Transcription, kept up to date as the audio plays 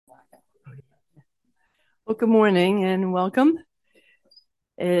Well, good morning and welcome.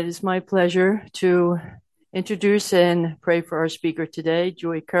 It is my pleasure to introduce and pray for our speaker today,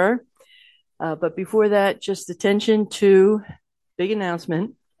 Joy Kerr. But before that, just attention to big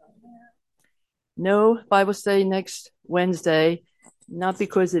announcement. No Bible study next Wednesday, not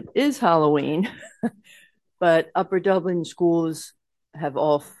because it is Halloween, but Upper Dublin schools have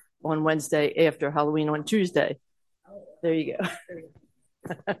off on Wednesday after Halloween on Tuesday. There you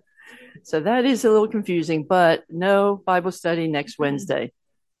go. So that is a little confusing, but no Bible study next Wednesday.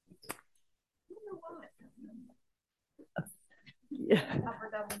 Yeah.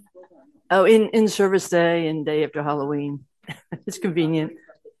 Oh, in service day and day after Halloween. It's convenient.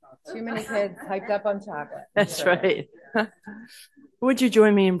 Too many kids hyped up on chocolate. That's right. Would you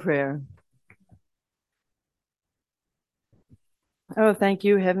join me in prayer? Oh, thank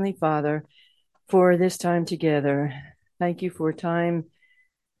you, Heavenly Father, for this time together. Thank you for time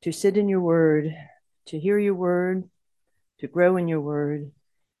to sit in your word, to hear your word, to grow in your word.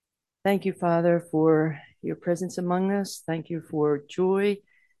 Thank you, Father, for your presence among us. Thank you for Joy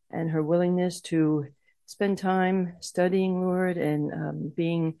and her willingness to spend time studying, Lord, and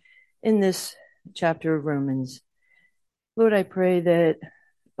being in this chapter of Romans. Lord, I pray that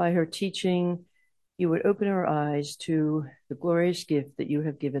by her teaching, you would open our eyes to the glorious gift that you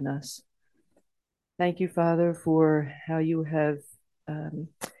have given us. Thank you, Father, for how you have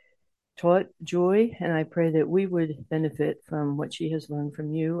taught Joy, and I pray that we would benefit from what she has learned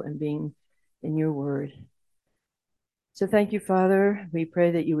from you and being in your word. So thank you, Father. We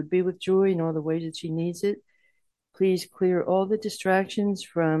pray that you would be with Joy in all the ways that she needs it. Please clear all the distractions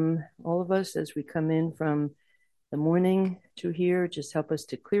from all of us as we come in from the morning to here. Just help us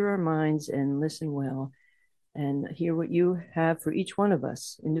to clear our minds and listen well and hear what you have for each one of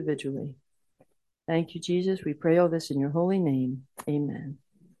us individually. Thank you, Jesus. We pray all this in your holy name. Amen.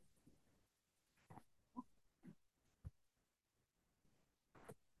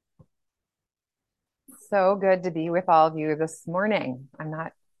 So good to be with all of you this morning. I'm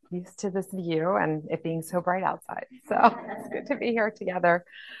not used to this view and it being so bright outside. So it's good to be here together.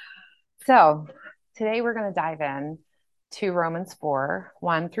 So today we're going to dive in to Romans 4,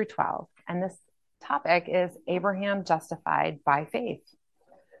 1 through 12. And this topic is Abraham justified by faith.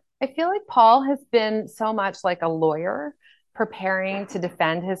 I feel like Paul has been so much like a lawyer preparing to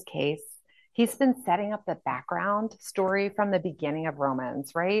defend his case. He's been setting up the background story from the beginning of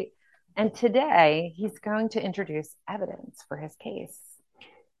Romans, right? And today he's going to introduce evidence for his case.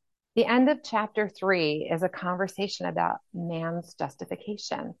 The end of chapter 3 is a conversation about man's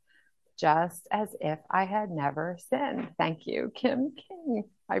justification, just as if I had never sinned. Thank you, Kim King.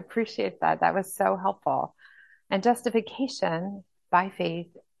 I appreciate that. That was so helpful. And justification by faith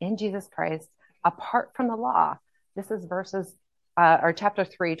in Jesus Christ, apart from the law. This is or chapter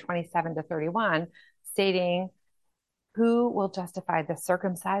 3, 27 to 31, stating, who will justify the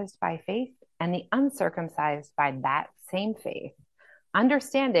circumcised by faith and the uncircumcised by that same faith,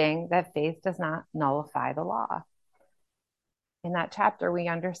 understanding that faith does not nullify the law. In that chapter, we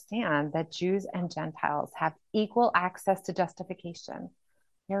understand that Jews and Gentiles have equal access to justification.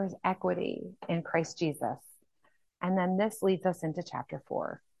 There is equity in Christ Jesus. And then this leads us into chapter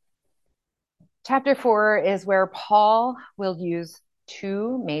 4. Chapter 4 is where Paul will use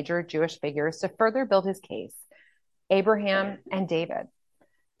two major Jewish figures to further build his case, Abraham and David.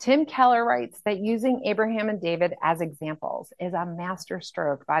 Tim Keller writes that using Abraham and David as examples is a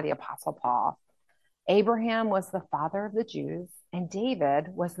masterstroke by the Apostle Paul. Abraham was the father of the Jews, and David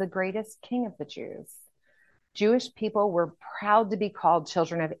was the greatest king of the Jews. Jewish people were proud to be called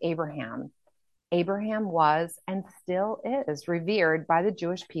children of Abraham. Abraham was and still is revered by the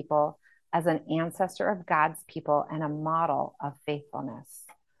Jewish people as an ancestor of God's people and a model of faithfulness.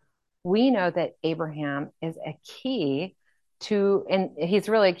 We know that Abraham is he's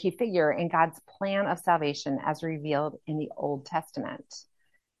really a key figure in God's plan of salvation as revealed in the Old Testament.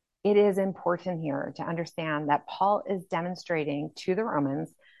 It is important here to understand that Paul is demonstrating to the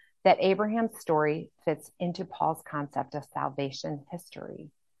Romans that Abraham's story fits into Paul's concept of salvation history.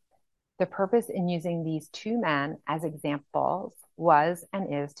 The purpose in using these two men as examples was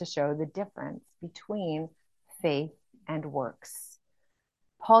and is to show the difference between faith and works.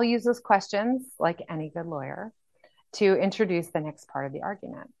 Paul uses questions, like any good lawyer, to introduce the next part of the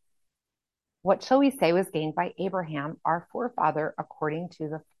argument. What shall we say was gained by Abraham, our forefather, according to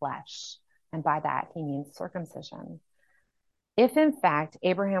the flesh? And by that, he means circumcision. If in fact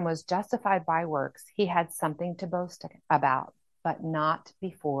Abraham was justified by works, he had something to boast about, but not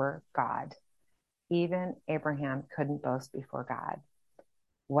before God. Even Abraham couldn't boast before God.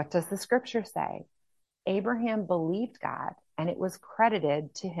 What does the scripture say? Abraham believed God, and it was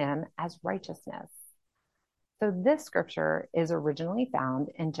credited to him as righteousness. So this scripture is originally found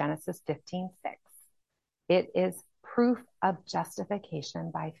in Genesis 15:6. It is proof of justification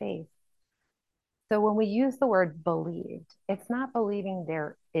by faith. So when we use the word believed, it's not believing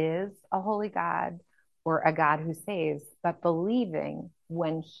there is a holy God or a God who saves, but believing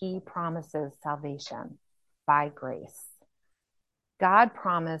when he promises salvation by grace. God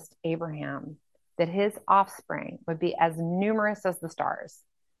promised Abraham that his offspring would be as numerous as the stars.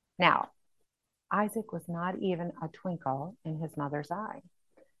 Now, Isaac was not even a twinkle in his mother's eye.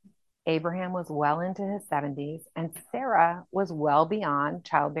 Abraham was well into his 70s, and Sarah was well beyond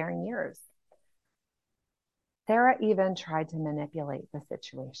childbearing years. Sarah even tried to manipulate the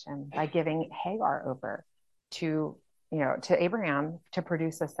situation by giving Hagar over to, to Abraham to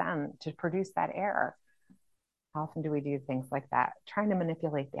produce a son, to produce that heir. How often do we do things like that, trying to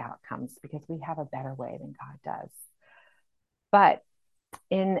manipulate the outcomes because we have a better way than God does? But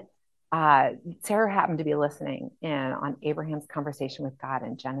in Sarah happened to be listening in on Abraham's conversation with God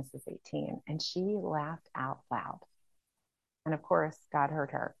in Genesis 18, and she laughed out loud. And of course, God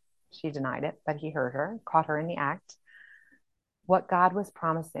heard her. She denied it, but he heard her, caught her in the act. What God was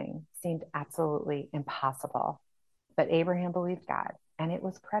promising seemed absolutely impossible, but Abraham believed God, and it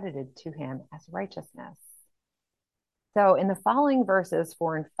was credited to him as righteousness. So in the following verses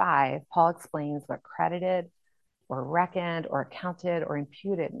 4 and 5, Paul explains what credited or reckoned or counted or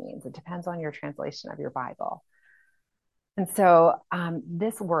imputed means. It depends on your translation of your Bible. And so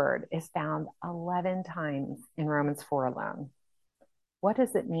this word is found 11 times in Romans 4 alone. What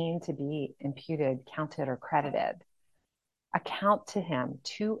does it mean to be imputed, counted, or credited? Account to him,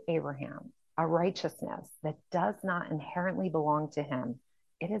 to Abraham, a righteousness that does not inherently belong to him.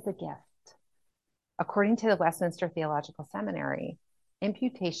 It is a gift. According to the Westminster Theological Seminary,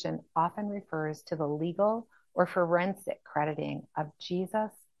 imputation often refers to the legal or forensic crediting of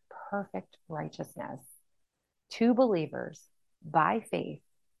Jesus' perfect righteousness to believers by faith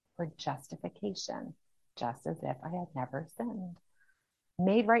for justification, just as if I had never sinned,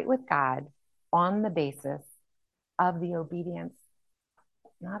 made right with God on the basis of the obedience,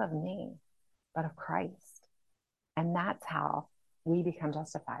 not of me, but of Christ. And that's how we become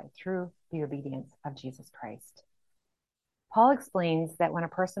justified, through the obedience of Jesus Christ. Paul explains that when a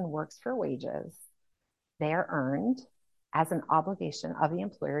person works for wages, they are earned as an obligation of the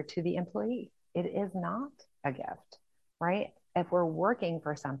employer to the employee. It is not a gift, right? If we're working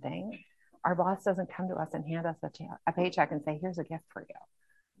for something, our boss doesn't come to us and hand us a paycheck and say, here's a gift for you,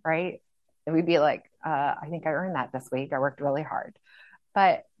 right? And we'd be like, I think I earned that this week. I worked really hard.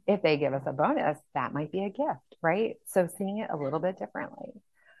 But if they give us a bonus, that might be a gift, right? So seeing it a little bit differently.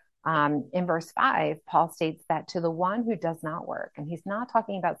 In verse 5, Paul states that to the one who does not work, and he's not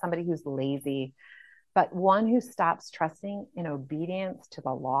talking about somebody who's lazy, but one who stops trusting in obedience to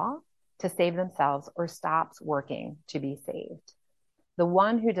the law to save themselves or stops working to be saved. The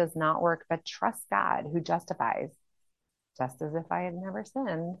one who does not work but trusts God who justifies, just as if I had never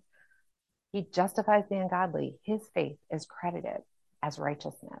sinned, he justifies the ungodly. His faith is credited as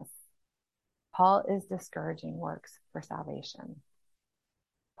righteousness. Paul is discouraging works for salvation.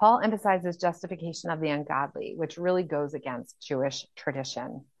 Paul emphasizes justification of the ungodly, which really goes against Jewish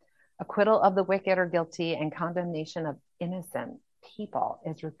tradition. Acquittal of the wicked or guilty and condemnation of innocent people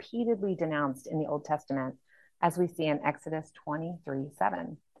is repeatedly denounced in the Old Testament, as we see in Exodus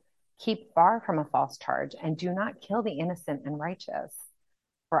 23:7. Keep far from a false charge and do not kill the innocent and righteous,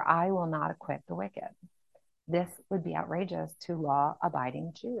 for I will not acquit the wicked. This would be outrageous to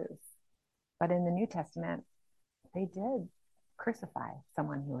law-abiding Jews. But in the New Testament, they did crucify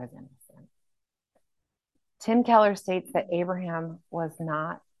someone who was innocent. Tim Keller states that Abraham was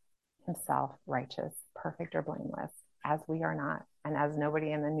not himself righteous, perfect, or blameless, as we are not, and as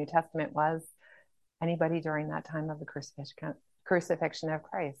nobody in the New Testament was anybody during that time of the crucifixion of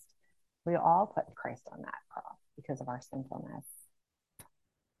Christ. We all put Christ on that cross because of our sinfulness.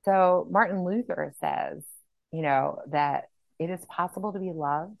 So Martin Luther says, that it is possible to be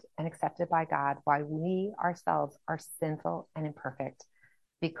loved and accepted by God while we ourselves are sinful and imperfect,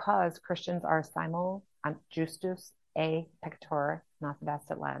 because Christians are simul justus et peccator, not the best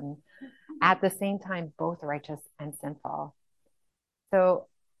at Latin, at the same time both righteous and sinful. So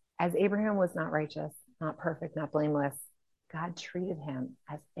as Abraham was not righteous, not perfect, not blameless, God treated him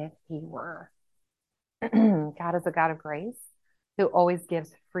as if he were. God is a God of grace who always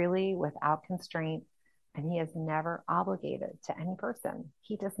gives freely without constraint, and he is never obligated to any person.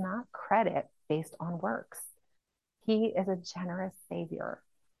 He does not credit based on works. He is a generous Savior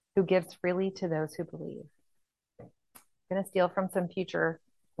who gives freely to those who believe. I'm going to steal from some future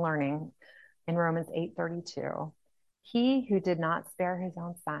learning in Romans 8:32. He who did not spare his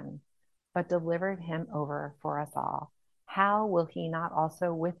own son, but delivered him over for us all, how will he not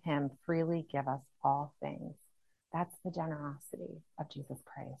also with him freely give us all things? That's the generosity of Jesus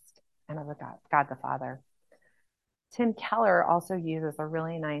Christ and of God the Father. Tim Keller also uses a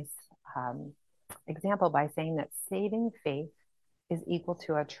really nice example by saying that saving faith is equal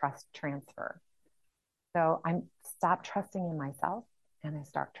to a trust transfer. So I stop trusting in myself and I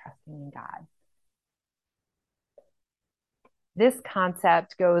start trusting in God. This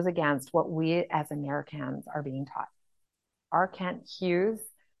concept goes against what we as Americans are being taught. R. Kent Hughes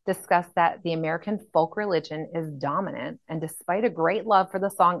discussed that the American folk religion is dominant, and despite a great love for the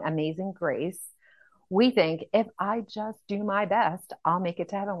song Amazing Grace, we think if I just do my best, I'll make it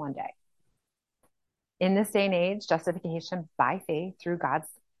to heaven one day. In this day and age, justification by faith through God's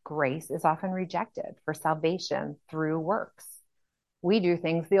grace is often rejected for salvation through works. We do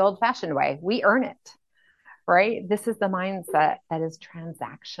things the old fashioned way. We earn it, right? This is the mindset that is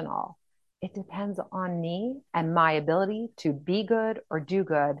transactional. It depends on me and my ability to be good or do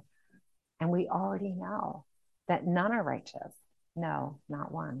good. And we already know that none are righteous. No,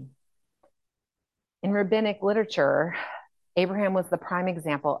 not one. In rabbinic literature, Abraham was the prime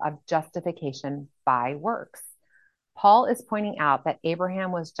example of justification by works. Paul is pointing out that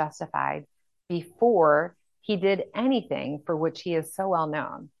Abraham was justified before he did anything for which he is so well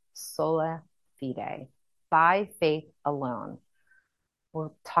known, sola fide, by faith alone.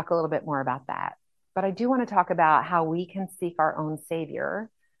 We'll talk a little bit more about that. But I do want to talk about how we can seek our own Savior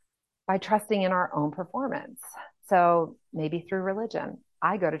by trusting in our own performance. So maybe through religion.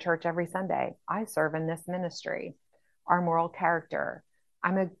 I go to church every Sunday. I serve in this ministry. Our moral character.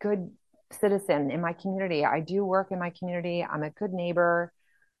 I'm a good citizen in my community. I do work in my community. I'm a good neighbor.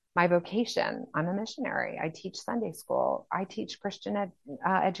 My vocation, I'm a missionary. I teach Sunday school. I teach Christian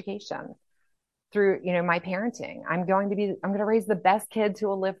education. Through, my parenting, I'm going to raise the best kids who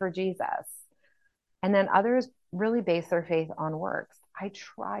will live for Jesus. And then others really base their faith on works. I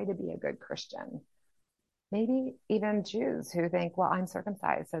try to be a good Christian. Maybe even Jews who think, well, I'm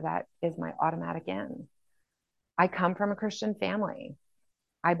circumcised, so that is my automatic in. I come from a Christian family.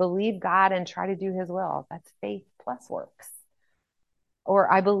 I believe God and try to do his will. That's faith plus works. Or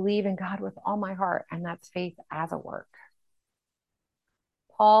I believe in God with all my heart, and that's faith as a work.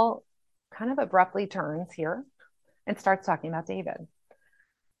 Paul kind of abruptly turns here and starts talking about David.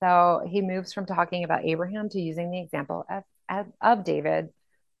 So he moves from talking about Abraham to using the example of David,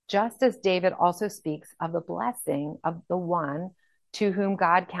 just as David also speaks of the blessing of the one to whom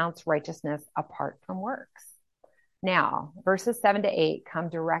God counts righteousness apart from works. Now, verses 7-8 come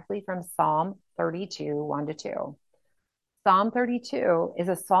directly from Psalm 32, 1-2. Psalm 32 is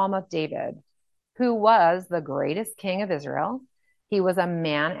a psalm of David, who was the greatest king of Israel. He was a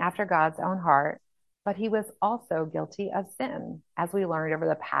man after God's own heart, but he was also guilty of sin, as we learned over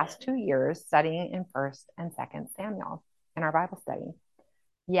the past 2 years studying in 1st and 2nd Samuel in our Bible study.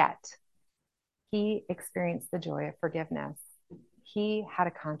 Yet, he experienced the joy of forgiveness. He had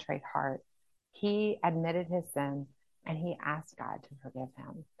a contrite heart. He admitted his sin, and he asked God to forgive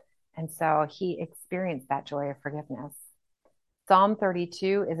him. And so he experienced that joy of forgiveness. Psalm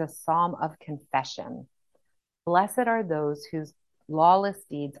 32 is a psalm of confession. Blessed are those whose lawless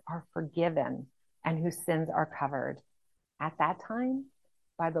deeds are forgiven and whose sins are covered. At that time,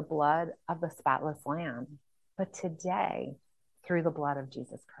 by the blood of the spotless Lamb, but today, through the blood of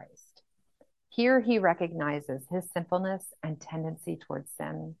Jesus Christ. Here he recognizes his sinfulness and tendency towards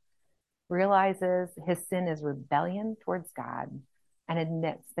sin, realizes his sin is rebellion towards God, and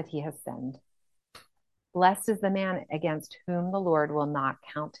admits that he has sinned. Blessed is the man against whom the Lord will not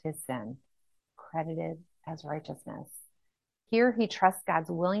count his sin, credited as righteousness. Here he trusts God's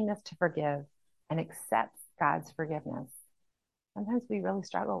willingness to forgive and accepts God's forgiveness. Sometimes we really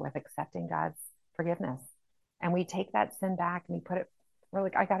struggle with accepting God's forgiveness. And we take that sin back and we're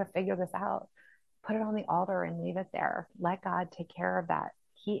like, I got to figure this out. Put it on the altar and leave it there. Let God take care of that.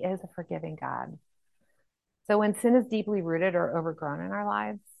 He is a forgiving God. So when sin is deeply rooted or overgrown in our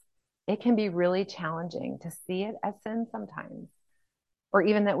lives, it can be really challenging to see it as sin sometimes, or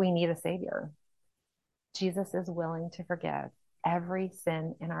even that we need a savior. Jesus is willing to forgive every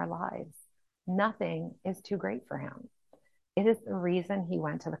sin in our lives. Nothing is too great for him. It is the reason he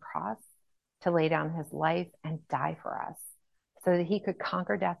went to the cross, to lay down his life and die for us, so that he could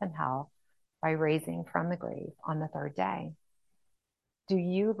conquer death and hell by raising from the grave on the third day. Do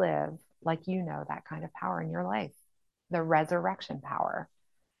you live like you know that kind of power in your life, the resurrection power?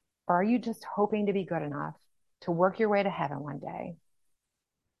 Or are you just hoping to be good enough to work your way to heaven one day?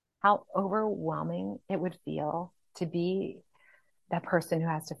 How overwhelming it would feel to be that person who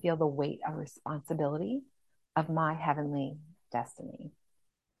has to feel the weight of responsibility of my heavenly destiny.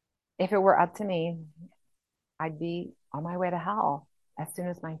 if it were up to me, I'd be on my way to hell as soon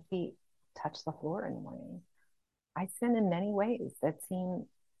as my feet touch the floor in the morning. I sin in many ways that seem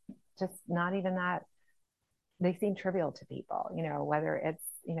just not even that, they seem trivial to people, whether it's,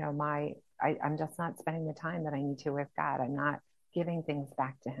 I'm just not spending the time that I need to with God. I'm not giving things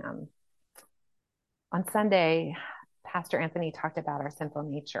back to Him. On Sunday, Pastor Anthony talked about our sinful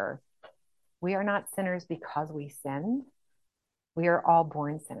nature. We are not sinners because we sinned. We are all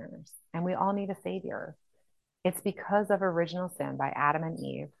born sinners, and we all need a Savior. It's because of original sin by Adam and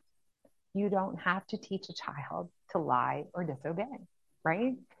Eve. You don't have to teach a child to lie or disobey,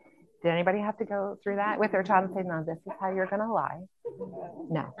 right? Did anybody have to go through that with their child and say, no, this is how you're going to lie?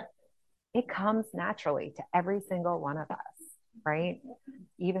 No. It comes naturally to every single one of us, right?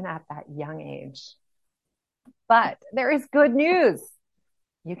 Even at that young age. But there is good news.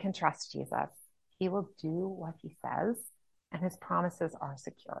 You can trust Jesus. He will do what He says, and His promises are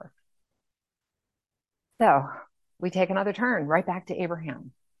secure. So we take another turn right back to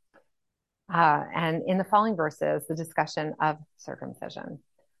Abraham. And in the following verses, the discussion of circumcision.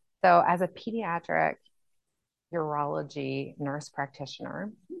 So as a pediatric urology nurse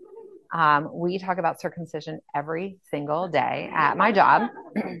practitioner, we talk about circumcision every single day at my job.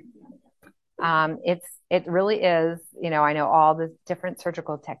 It really is, I know all the different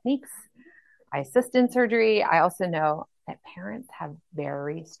surgical techniques. I assist in surgery. I also know that parents have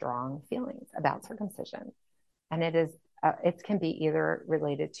very strong feelings about circumcision. And it can be either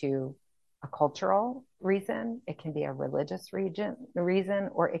related to a cultural reason, it can be a religious reason,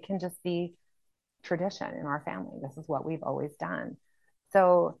 or it can just be tradition in our family. This is what we've always done.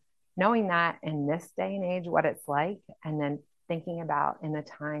 So knowing that in this day and age, what it's like, and then thinking about in the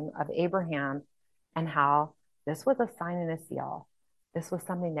time of Abraham and how this was a sign and a seal. This was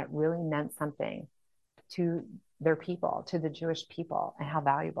something that really meant something to their people, to the Jewish people, and how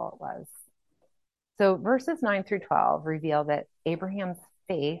valuable it was. So verses 9 through 12 reveal that Abraham's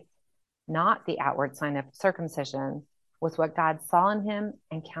faith, not the outward sign of circumcision, was what God saw in him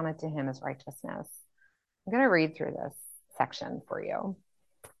and counted to him as righteousness. I'm going to read through this section for you.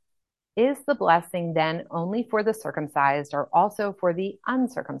 Is the blessing then only for the circumcised or also for the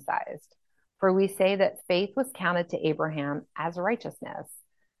uncircumcised? For we say that faith was counted to Abraham as righteousness.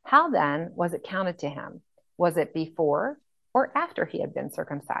 How then was it counted to him? Was it before or after he had been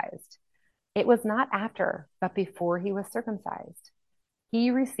circumcised? It was not after, but before he was circumcised. He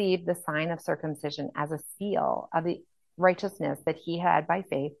received the sign of circumcision as a seal of the righteousness that he had by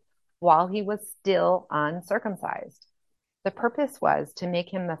faith while he was still uncircumcised. The purpose was to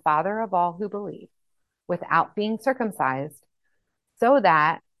make him the father of all who believe, without being circumcised, so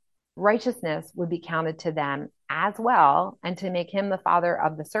that righteousness would be counted to them as well, and to make him the father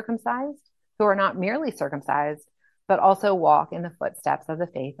of the circumcised, who are not merely circumcised, but also walk in the footsteps of the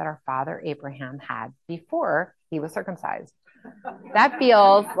faith that our father Abraham had before he was circumcised. That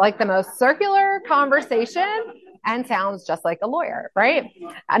feels like the most circular conversation and sounds just like a lawyer, right?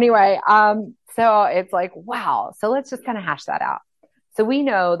 Anyway, so it's like, wow. So let's just kind of hash that out. So we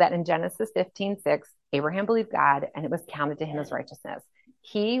know that in Genesis 15:6, Abraham believed God and it was counted to him as righteousness.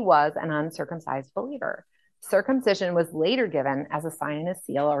 He was an uncircumcised believer. Circumcision was later given as a sign and a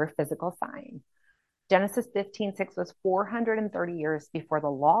seal or a physical sign. Genesis 15:6 was 430 years before the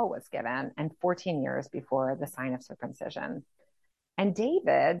law was given and 14 years before the sign of circumcision. And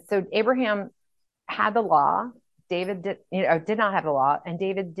David, so Abraham had the law. David did not have the law, and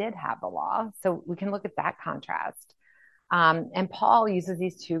David did have the law. So we can look at that contrast. And Paul uses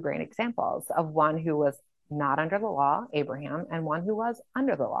these two great examples of one who was not under the law, Abraham, and one who was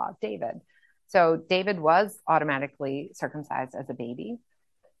under the law, David. So David was automatically circumcised as a baby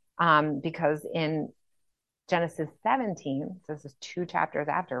because in Genesis 17, so this is 2 chapters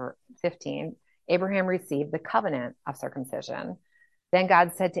after 15, Abraham received the covenant of circumcision. Then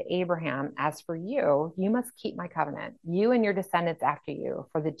God said to Abraham, as for you, you must keep my covenant, you and your descendants after you,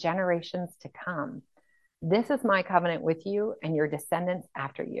 for the generations to come. This is my covenant with you and your descendants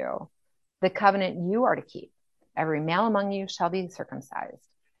after you. The covenant you are to keep. Every male among you shall be circumcised.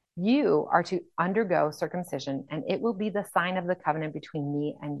 You are to undergo circumcision, and it will be the sign of the covenant between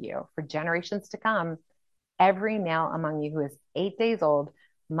me and you. For generations to come, every male among you who is 8 days old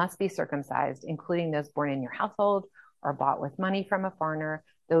must be circumcised, including those born in your household or bought with money from a foreigner,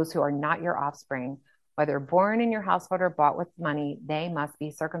 those who are not your offspring. Whether born in your household or bought with money, they must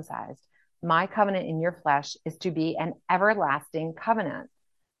be circumcised. My covenant in your flesh is to be an everlasting covenant.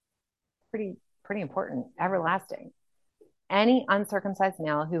 Pretty important, everlasting. Any uncircumcised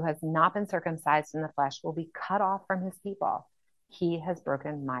male who has not been circumcised in the flesh will be cut off from his people. He has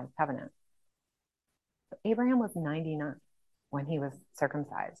broken my covenant. Abraham was 99. when he was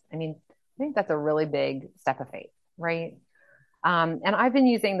circumcised. I mean, I think that's a really big step of faith, right? And I've been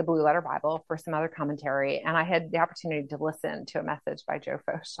using the Blue Letter Bible for some other commentary, and I had the opportunity to listen to a message by Joe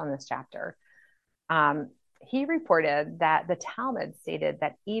Focht on this chapter. He reported that the Talmud stated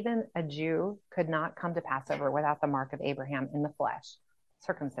that even a Jew could not come to Passover without the mark of Abraham in the flesh,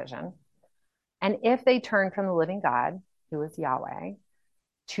 circumcision. And if they turned from the living God, who is Yahweh,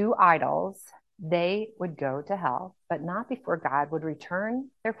 to idols, they would go to hell, but not before God would return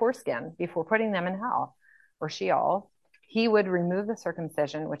their foreskin before putting them in hell or Sheol. He would remove the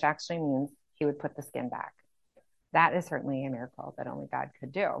circumcision, which actually means he would put the skin back. That is certainly a miracle that only God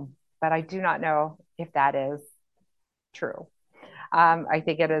could do. But I do not know if that is true. I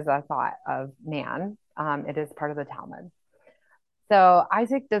think it is a thought of man. It is part of the Talmud. So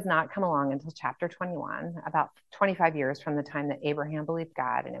Isaac does not come along until chapter 21, about 25 years from the time that Abraham believed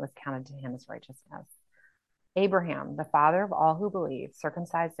God and it was counted to him as righteousness. Abraham, the father of all who believe,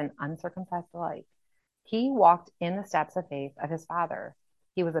 circumcised and uncircumcised alike, he walked in the steps of faith of his father.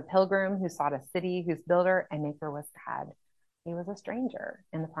 He was a pilgrim who sought a city whose builder and maker was God. He was a stranger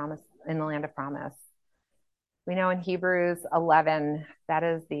in the land of promise. We know in Hebrews 11, that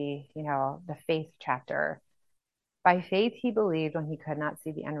is the faith chapter. By faith, he believed when he could not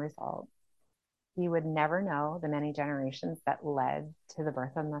see the end result. He would never know the many generations that led to the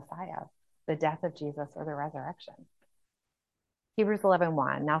birth of Messiah, the death of Jesus, or the resurrection. Hebrews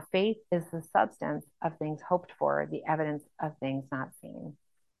 11:1. Now faith is the substance of things hoped for, the evidence of things not seen.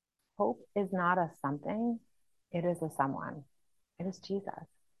 Hope is not a something, it is a someone. It is Jesus.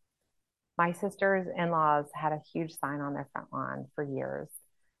 My sister's in-laws had a huge sign on their front lawn for years,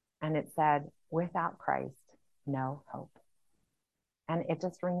 and it said, without Christ, no hope. And it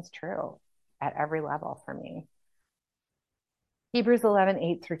just rings true at every level for me. Hebrews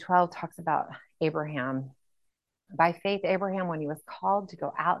 11:8-12 talks about Abraham. By faith, Abraham, when he was called to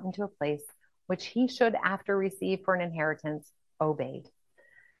go out into a place which he should after receive for an inheritance, obeyed.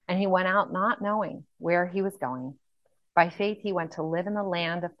 And he went out not knowing where he was going. By faith, he went to live in the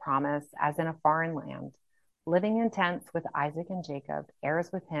land of promise as in a foreign land, living in tents with Isaac and Jacob, heirs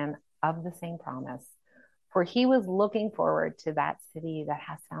with him of the same promise. For he was looking forward to that city that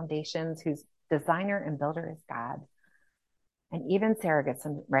has foundations, whose designer and builder is God. And even Sarah gets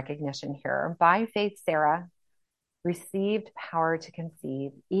some recognition here. By faith, Sarah received power to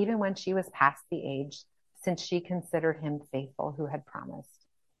conceive, even when she was past the age, since she considered him faithful who had promised.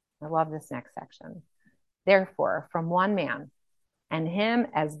 I love this next section. Therefore, from one man, and him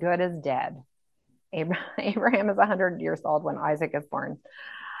as good as dead, Abraham is 100 years old when Isaac is born.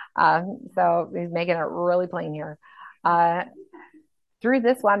 So he's making it really plain here. Through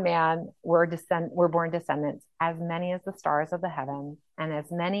this one man were born descendants, as many as the stars of the heaven, and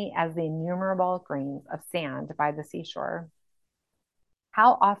as many as the innumerable grains of sand by the seashore.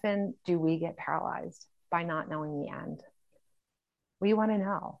 How often do we get paralyzed by not knowing the end? We want to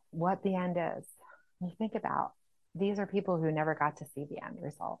know what the end is. You think about, these are people who never got to see the end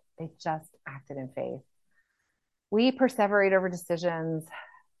result. They just acted in faith. We perseverate over decisions,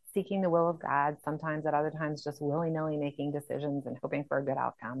 seeking the will of God, sometimes at other times just willy-nilly making decisions and hoping for a good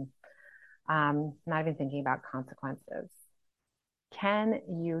outcome, not even thinking about consequences. Can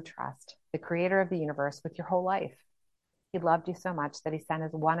you trust the creator of the universe with your whole life? He loved you so much that he sent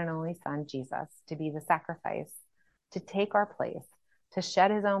his one and only son, Jesus, to be the sacrifice, to take our place, to shed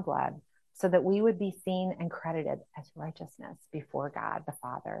his own blood, so that we would be seen and credited as righteousness before God the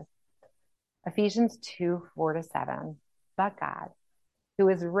Father. Ephesians 2:4-7. But God, who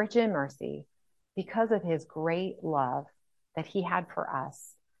is rich in mercy, because of his great love that he had for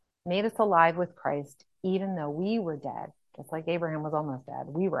us, made us alive with Christ, even though we were dead, just like Abraham was almost dead.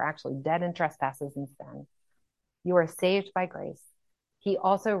 We were actually dead in trespasses and sin. You are saved by grace. He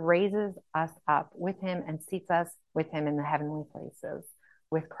also raises us up with him and seats us with him in the heavenly places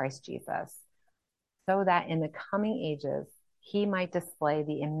with Christ Jesus, so that in the coming ages he might display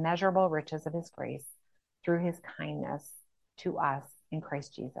the immeasurable riches of his grace through his kindness to us in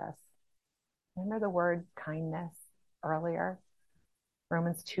Christ Jesus. Remember the word kindness earlier?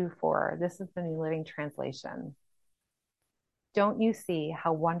 Romans 2:4. This is the New Living Translation. Don't you see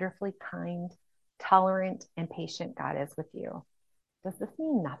how wonderfully kind, tolerant, and patient God is with you? Does this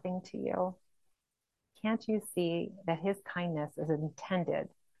mean nothing to you? Can't you see that his kindness is intended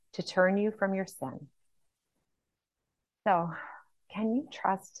to turn you from your sin? So, can you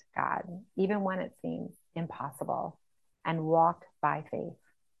trust God even when it seems impossible and walk by faith?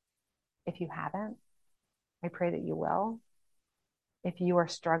 If you haven't, I pray that you will. If you are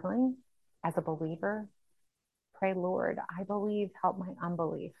struggling as a believer, pray, Lord, I believe, help my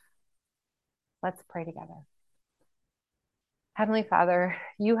unbelief. Let's pray together. Heavenly Father,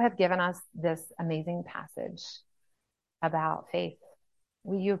 you have given us this amazing passage about faith.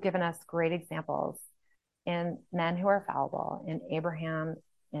 You've given us great examples in men who are fallible, in Abraham,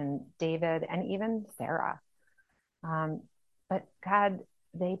 in David, and even Sarah. Um, but God,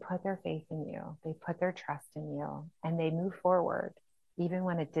 they put their faith in you, they put their trust in you, and they move forward even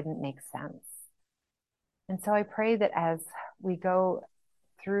when it didn't make sense. And so I pray that as we go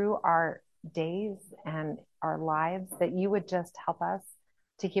through our days and our lives, that you would just help us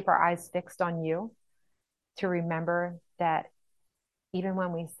to keep our eyes fixed on you, to remember that even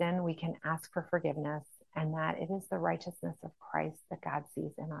when we sin, we can ask for forgiveness and that it is the righteousness of Christ that God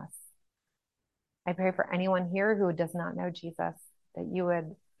sees in us. I pray for anyone here who does not know Jesus, that you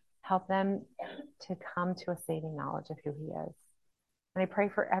would help them to come to a saving knowledge of who he is. And I pray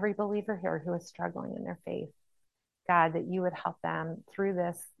for every believer here who is struggling in their faith, God, that you would help them through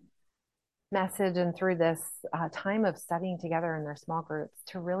this message and through this time of studying together in their small groups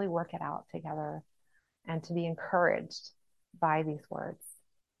to really work it out together and to be encouraged by these words.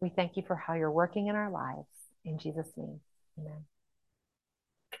 We thank you for how you're working in our lives. In Jesus' name, amen.